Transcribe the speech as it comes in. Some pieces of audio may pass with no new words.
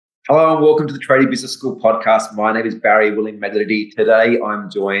Hello and welcome to the Tradie Business School podcast. My name is Barry William Maglady. Today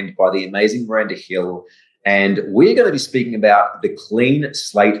I'm joined by the amazing Miranda Hill, and we're going to be speaking about the clean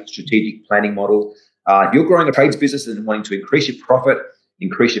slate strategic planning model. If you're growing a trades business and wanting to increase your profit,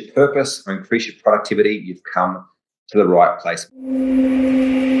 increase your purpose, or increase your productivity, you've come to the right place.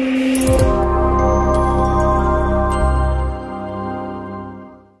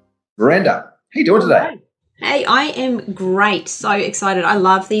 Miranda, how are you doing today? Hey, I am great. So excited. I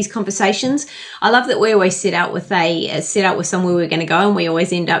love these conversations. I love that we always set out with somewhere we're going to go, and we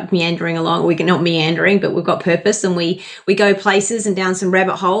always end up meandering along. We're not meandering, but we've got purpose, and we go places and down some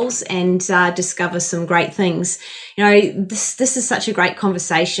rabbit holes and discover some great things. You know, this is such a great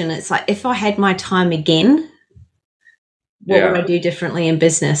conversation. It's like, if I had my time again, what would I do differently in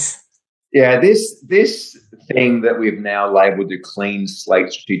business? Yeah, this thing that we've now labelled the clean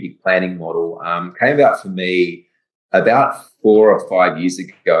slate strategic planning model came about for me about 4 or 5 years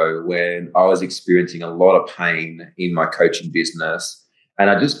ago when I was experiencing a lot of pain in my coaching business, and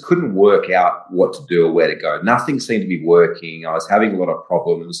I just couldn't work out what to do or where to go. Nothing seemed to be working. I was having a lot of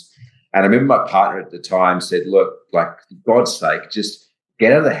problems. And I remember my partner at the time said, look, like, for God's sake, just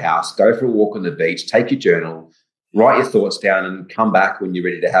get out of the house, go for a walk on the beach, take your journal, write your thoughts down and come back when you're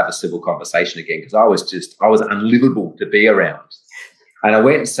ready to have a civil conversation again, because I was unlivable to be around. And I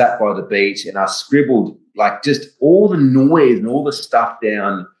went and sat by the beach and I scribbled like just all the noise and all the stuff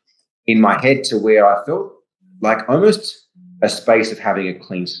down in my head to where I felt like almost a space of having a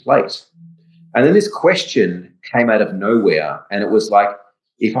clean slate. And then this question came out of nowhere, and it was like,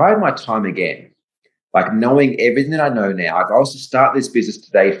 if I had my time again, like knowing everything that I know now, if I was to start this business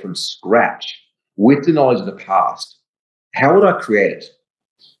today from scratch, with the knowledge of the past, how would I create it?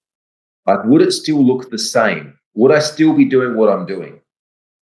 Like, would it still look the same? Would I still be doing what I'm doing?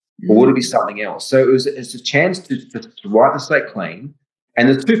 Or would it be something else? So it's a chance to write the slate clean. And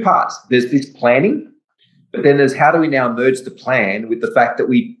there's 2 parts. There's this planning, but then there's how do we now merge the plan with the fact that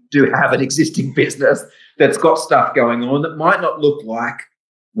we do have an existing business that's got stuff going on that might not look like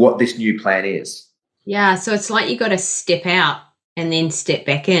what this new plan is. Yeah, so it's like you got to step out and then step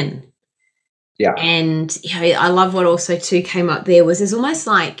back in. Yeah. And I love what also too came up there was there's almost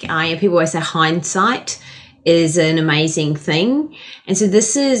like people always say hindsight is an amazing thing. And so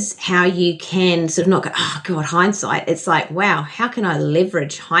this is how you can sort of not go, oh God, hindsight. It's like, wow, how can I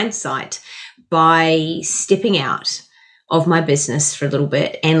leverage hindsight by stepping out of my business for a little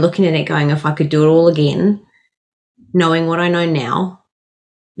bit and looking at it going, if I could do it all again, knowing what I know now,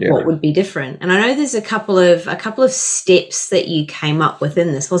 what would be different? And I know there's a couple of steps that you came up with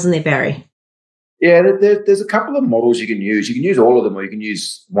in this, wasn't there, Barry? Yeah, there's a couple of models you can use. You can use all of them or you can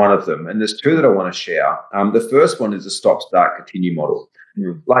use one of them. And there's 2 that I want to share. The first one is the stop, start, continue model.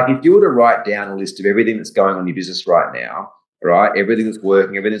 Like, if you were to write down a list of everything that's going on in your business right now, right, everything that's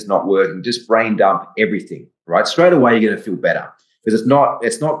working, everything that's not working, just brain dump everything, right? Straight away, you're going to feel better because it's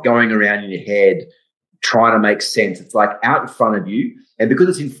not going around in your head trying to make sense. It's like out in front of you. And because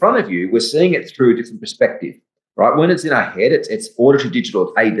it's in front of you, we're seeing it through a different perspective, right? When it's in our head, it's auditory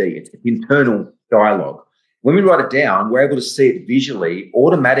digital, it's AD, it's internal dialogue. When we write it down, we're able to see it visually.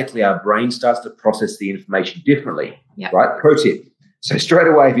 Automatically, our brain starts to process the information differently, right? Pro tip. So straight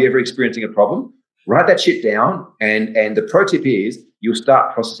away, if you're ever experiencing a problem, write that shit down. And the pro tip is you'll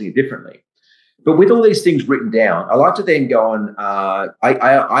start processing it differently. But with all these things written down, I like to then go on.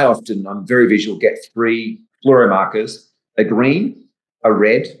 I'm very visual, get 3 fluoro markers, a green, a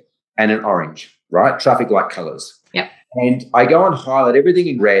red, and an orange, right? Traffic light colors. Yep. And I go and highlight everything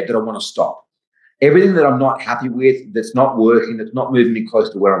in red that I want to stop. Everything that I'm not happy with, that's not working, that's not moving me close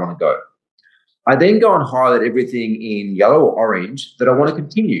to where I want to go. I then go and highlight everything in yellow or orange that I want to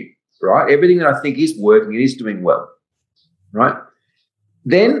continue, right? Everything that I think is working and is doing well, right?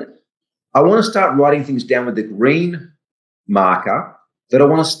 Then I want to start writing things down with the green marker that I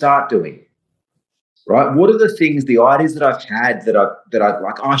want to start doing, right? What are the things, the ideas that I've had that I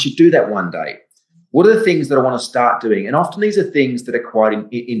like, oh, I should do that one day. What are the things that I want to start doing? And often these are things that are quite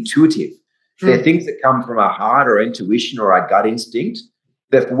intuitive. They're things that come from our heart or intuition or our gut instinct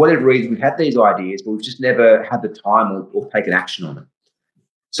that for whatever reason we've had these ideas, but we've just never had the time or taken action on them.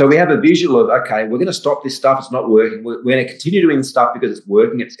 So we have a visual of, okay, we're going to stop this stuff. It's not working. We're going to continue doing stuff because it's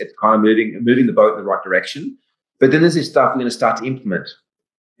working. It's kind of moving the boat in the right direction. But then there's this stuff we're going to start to implement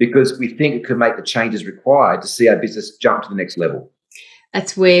because we think it could make the changes required to see our business jump to the next level.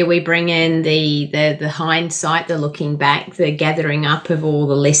 That's where we bring in the hindsight, the looking back, the gathering up of all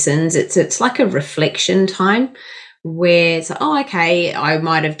the lessons. It's like a reflection time where it's like, oh, okay, I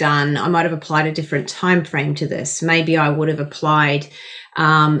might have applied a different time frame to this. Maybe I would have applied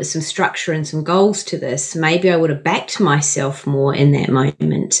some structure and some goals to this, maybe I would have backed myself more in that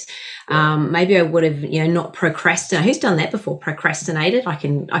moment. Maybe I would have, not procrastinated. Who's done that before? Procrastinated. I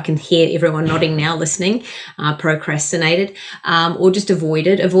can hear everyone nodding now, listening. Procrastinated, or just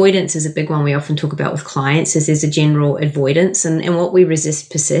avoided. Avoidance is a big one we often talk about with clients. Is there's a general avoidance, and what we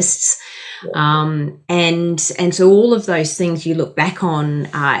resist persists. And so all of those things you look back on,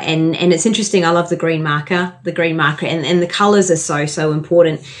 and it's interesting. I love the green marker, and the colors are so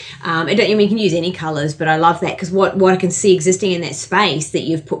important. You can use any colors, but I love that because what I can see existing in that space that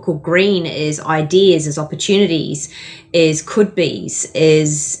you've put called green is ideas, is opportunities, is could be's,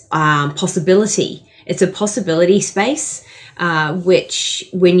 is possibility. It's a possibility space. Which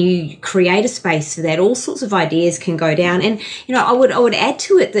when you create a space for that, all sorts of ideas can go down. And, I would add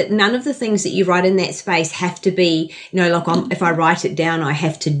to it that none of the things that you write in that space have to be, if I write it down, I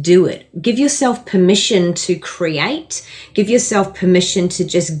have to do it. Give yourself permission to create, give yourself permission to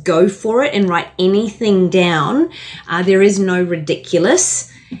just go for it and write anything down. There is no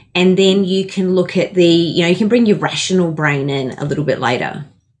ridiculous. And then you can look at you can bring your rational brain in a little bit later.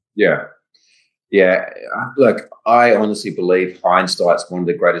 Yeah. Yeah, look, I honestly believe hindsight's one of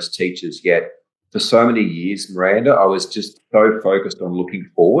the greatest teachers, yet for so many years, Miranda, I was just so focused on looking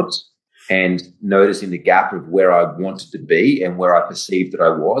forwards and noticing the gap of where I wanted to be and where I perceived that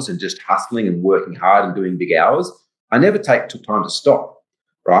I was, and just hustling and working hard and doing big hours. I never took time to stop,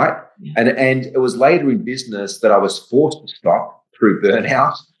 right? Yeah. And it was later in business that I was forced to stop through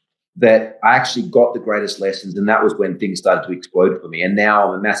burnout, that I actually got the greatest lessons, and that was when things started to explode for me. And now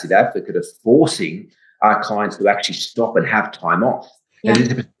I'm a massive advocate of forcing our clients to actually stop and have time off. Yeah. And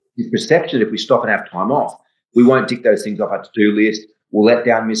there's a perception that if we stop and have time off, we won't tick those things off our to-do list. We'll let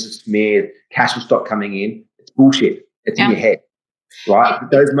down Mrs. Smith. Cash will stop coming in. It's bullshit. It's in your head, right? But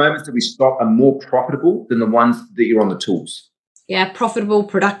those moments that we stop are more profitable than the ones that you're on the tools. Yeah, profitable,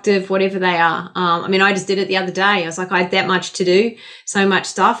 productive, whatever they are. I just did it the other day. I was like, I had that much to do, so much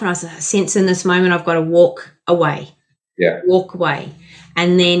stuff. And I was like, I sense in this moment, I've got to walk away. Yeah. Walk away.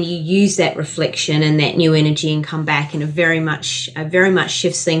 And then you use that reflection and that new energy and come back, and it very much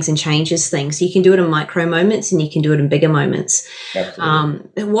shifts things and changes things. So you can do it in micro moments and you can do it in bigger moments.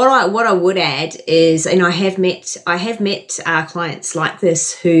 Absolutely. What I would add is, and I have met clients like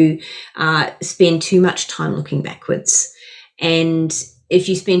this who spend too much time looking backwards. And if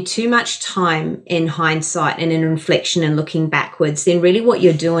you spend too much time in hindsight and in reflection and looking backwards, then really what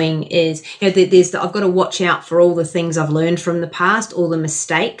you're doing is, I've got to watch out for all the things I've learned from the past, all the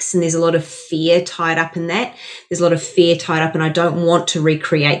mistakes. And there's a lot of fear tied up in that. There's a lot of fear tied up, and I don't want to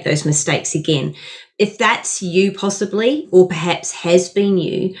recreate those mistakes again. If that's you possibly, or perhaps has been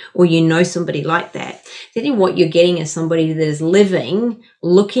you, or somebody like that, then what you're getting is somebody that is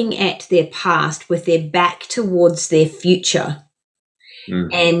looking at their past with their back towards their future.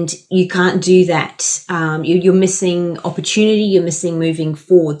 Mm. And you can't do that. You're missing opportunity, you're missing moving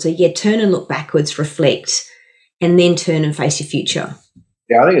forward. So turn and look backwards, reflect, and then turn and face your future.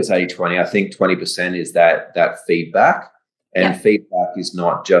 Yeah, I think it's 80-20. I think 20% is that feedback. And feedback is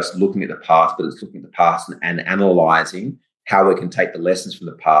not just looking at the past, but it's looking at the past and analysing how we can take the lessons from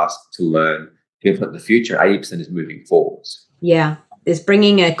the past to learn to implement the future. 80% is moving forwards. Yeah, there's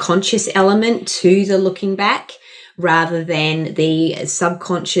bringing a conscious element to the looking back rather than the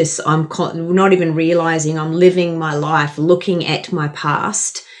subconscious. I'm not even realising I'm living my life looking at my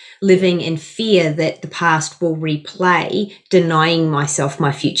past, living in fear that the past will replay, denying myself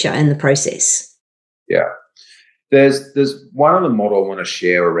my future in the process. Yeah. There's one other model I want to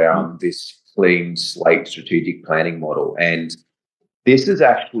share around this clean slate strategic planning model. And this is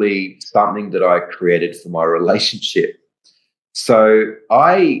actually something that I created for my relationship. So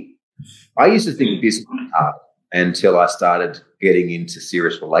I used to think business was hard until I started getting into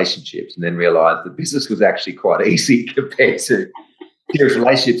serious relationships, and then realized that business was actually quite easy compared to serious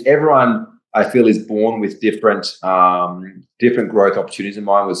relationships. Everyone, I feel, is born with different growth opportunities, and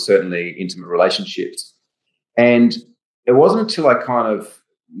mine was certainly intimate relationships. And it wasn't until I kind of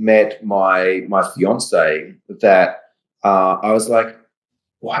met my fiance that I was like,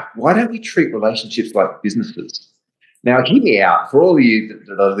 why don't we treat relationships like businesses? Now, hear me out. For all of you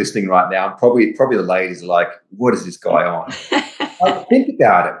that are listening right now, probably the ladies are like, what is this guy on? Think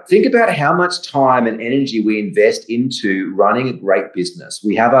about it. Think about how much time and energy we invest into running a great business.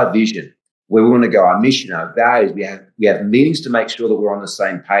 We have our vision, where we want to go, our mission, our values. We have meetings to make sure that we're on the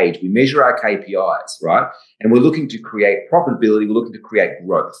same page. We measure our KPIs, right? And we're looking to create profitability. We're looking to create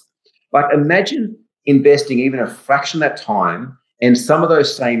growth. Like, imagine investing even a fraction of that time and some of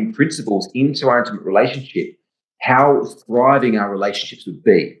those same principles into our intimate relationship, how thriving our relationships would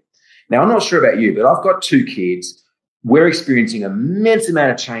be. Now, I'm not sure about you, but I've got 2 kids. we're experiencing an immense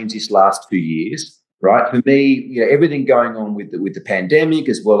amount of change this last 2 years. Right. For me, everything going on with the pandemic,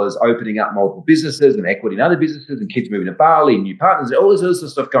 as well as opening up multiple businesses and equity in other businesses and kids moving to Bali, new partners, all this other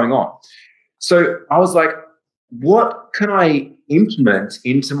stuff going on. So I was like, what can I implement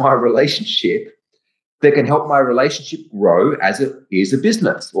into my relationship that can help my relationship grow as it is a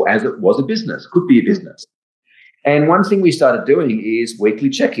business, or as it was a business, could be a business? And one thing we started doing is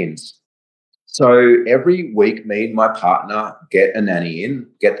weekly check-ins. So every week, me and my partner get a nanny in,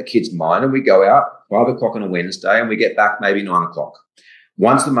 get the kids mine, and we go out 5 o'clock on a Wednesday and we get back maybe 9 o'clock.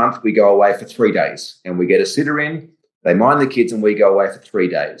 Once a month, we go away for 3 days and we get a sitter in, they mind the kids, and we go away for 3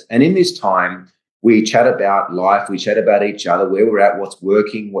 days. And in this time, we chat about life, we chat about each other, where we're at, what's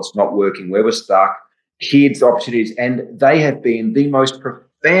working, what's not working, where we're stuck, kids, opportunities. And they have been the most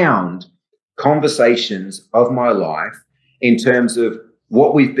profound conversations of my life in terms of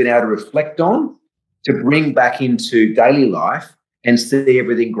what we've been able to reflect on to bring back into daily life and see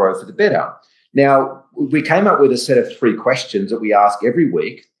everything grow for the better. Now, we came up with a set of 3 questions that we ask every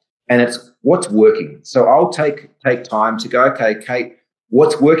week, and it's what's working. So I'll take time to go, okay, Kate,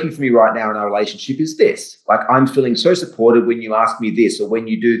 what's working for me right now in our relationship is this. Like, I'm feeling so supported when you ask me this, or when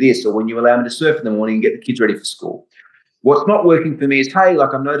you do this, or when you allow me to surf in the morning and get the kids ready for school. What's not working for me is, hey,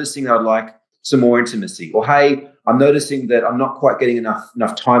 like, I'm noticing I'd like some more intimacy, or hey, I'm noticing that I'm not quite getting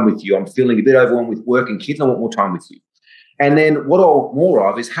enough time with you. I'm feeling a bit overwhelmed with work and kids. I want more time with you. And then what I want more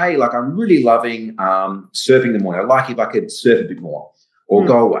of is, hey, like, I'm really loving surfing in the morning. I'd like if I could surf a bit more or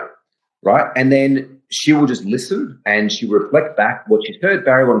go away, right? And then she will just listen and she will reflect back what she's heard.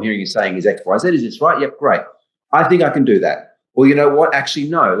 Barry, what I'm hearing you saying is X, Y, Z. Is this right? Yep, great. I think I can do that. Well, you know what? Actually,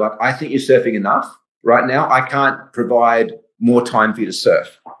 no. Like, I think you're surfing enough right now. I can't provide more time for you to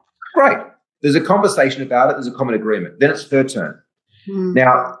surf. Great. There's a conversation about it. There's a common agreement. Then it's her turn.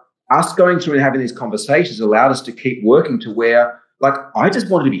 Now, us going through and having these conversations allowed us to keep working to where, like, I just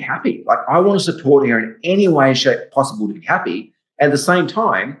wanted to be happy. Like, I want to support her in any way, shape possible to be happy. At the same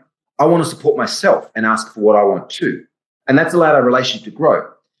time, I want to support myself and ask for what I want too. And that's allowed our relationship to grow.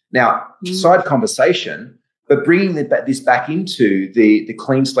 Now, side conversation, but bringing this back into the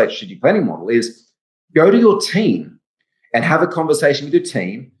clean slate strategic planning model is go to your team and have a conversation with your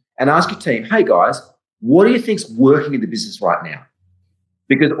team and ask your team, hey guys, what do you think's working in the business right now?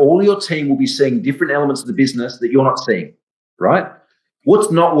 Because all of your team will be seeing different elements of the business that you're not seeing, right?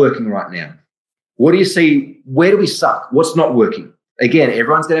 What's not working right now? What do you see? Where do we suck? What's not working? Again,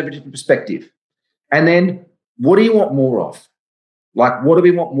 everyone's going to have a different perspective. And then what do you want more of? Like, what do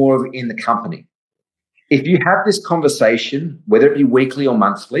we want more of in the company? If you have this conversation, whether it be weekly or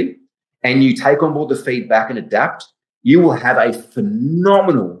monthly, and you take on board the feedback and adapt, you will have a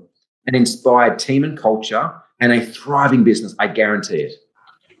phenomenal and inspired team and culture and a thriving business. I guarantee it.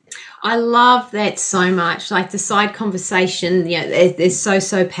 I love that so much. Like, the side conversation, is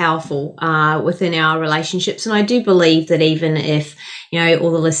so powerful within our relationships. And I do believe that even if,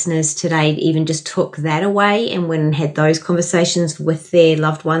 all the listeners today even just took that away and went and had those conversations with their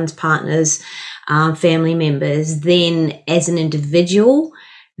loved ones, partners, family members, then as an individual,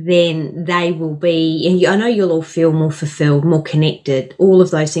 then they will be, and I know you'll all feel more fulfilled, more connected, all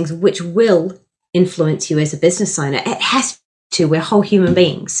of those things, which will influence you as a business owner. It has to. We're whole human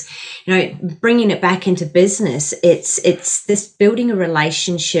beings. Bringing it back into business, it's this building a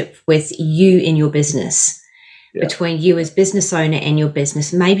relationship with you in your business, between you as business owner and your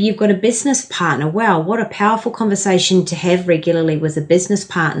business. Maybe you've got a business partner. Wow, what a powerful conversation to have regularly with a business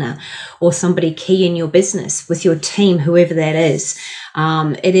partner or somebody key in your business, with your team, whoever that is.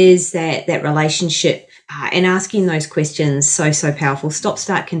 It is that relationship and asking those questions, so powerful. Stop,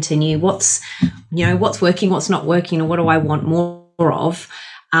 start, continue. What's working, what's not working, or what do I want more of?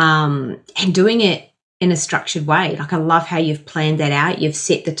 And doing it in a structured way. Like, I love how you've planned that out. You've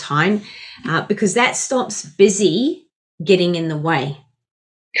set the time because that stops busy getting in the way.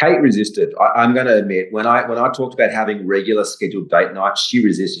 Kate resisted. I'm going to admit, when I talked about having regular scheduled date nights, she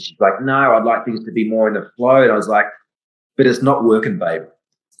resisted. She's like, no, I'd like things to be more in the flow. And I was like, but it's not working, babe.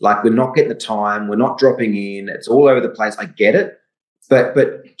 Like, we're not getting the time. We're not dropping in. It's all over the place. I get it. But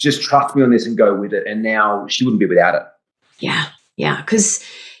just trust me on this and go with it. And now she wouldn't be without it. Yeah. Because,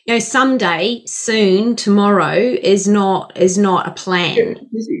 someday, soon, tomorrow is not a plan.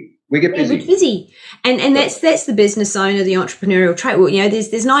 We get busy. We're busy. And that's the business owner, the entrepreneurial trait. Well,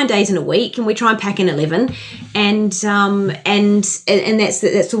 there's 9 days in a week, and we try and pack in 11, and that's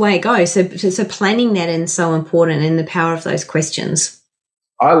the way it goes. So planning that in is so important, and the power of those questions.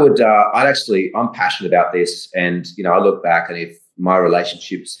 I'm passionate about this, and I look back, and if my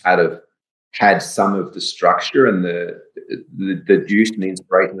relationships had some of the structure and the juice and the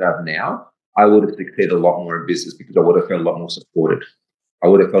inspiration that I have now, I would have succeeded a lot more in business because I would have felt a lot more supported. I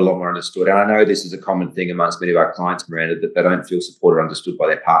would have felt a lot more understood. And I know this is a common thing amongst many of our clients, Miranda, that they don't feel supported or understood by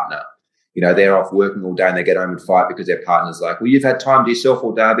their partner. You know, they're off working all day and they get home and fight because their partner's like, well, you've had time to yourself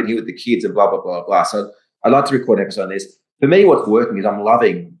all day, I've been here with the kids and blah, blah, blah, blah. So I'd like to record an episode on this. For me, what's working is I'm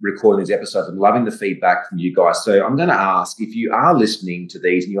loving recording these episodes. I'm loving the feedback from you guys. So I'm going to ask, if you are listening to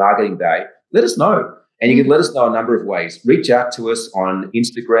these and you are getting value, let us know. And you can let us know a number of ways. Reach out to us on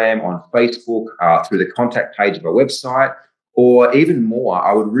Instagram, on Facebook, through the contact page of our website, or even more,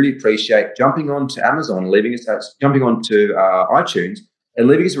 I would really appreciate jumping onto Amazon, jumping onto iTunes and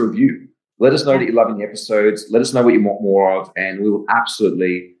leaving us a review. Let us know that you're loving the episodes. Let us know what you want more of, and we will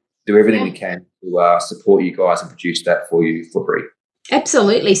absolutely do everything we can to support you guys and produce that for you for free.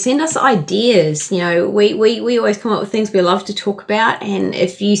 Absolutely. Send us ideas. You know, we always come up with things we love to talk about. And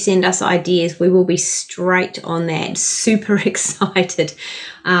if you send us ideas, we will be straight on that. Super excited.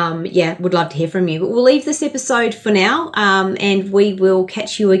 Would love to hear from you. But we'll leave this episode for now, and we will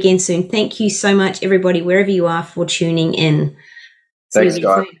catch you again soon. Thank you so much, everybody, wherever you are, for tuning in. Thanks,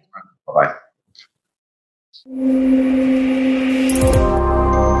 guys. Bye-bye.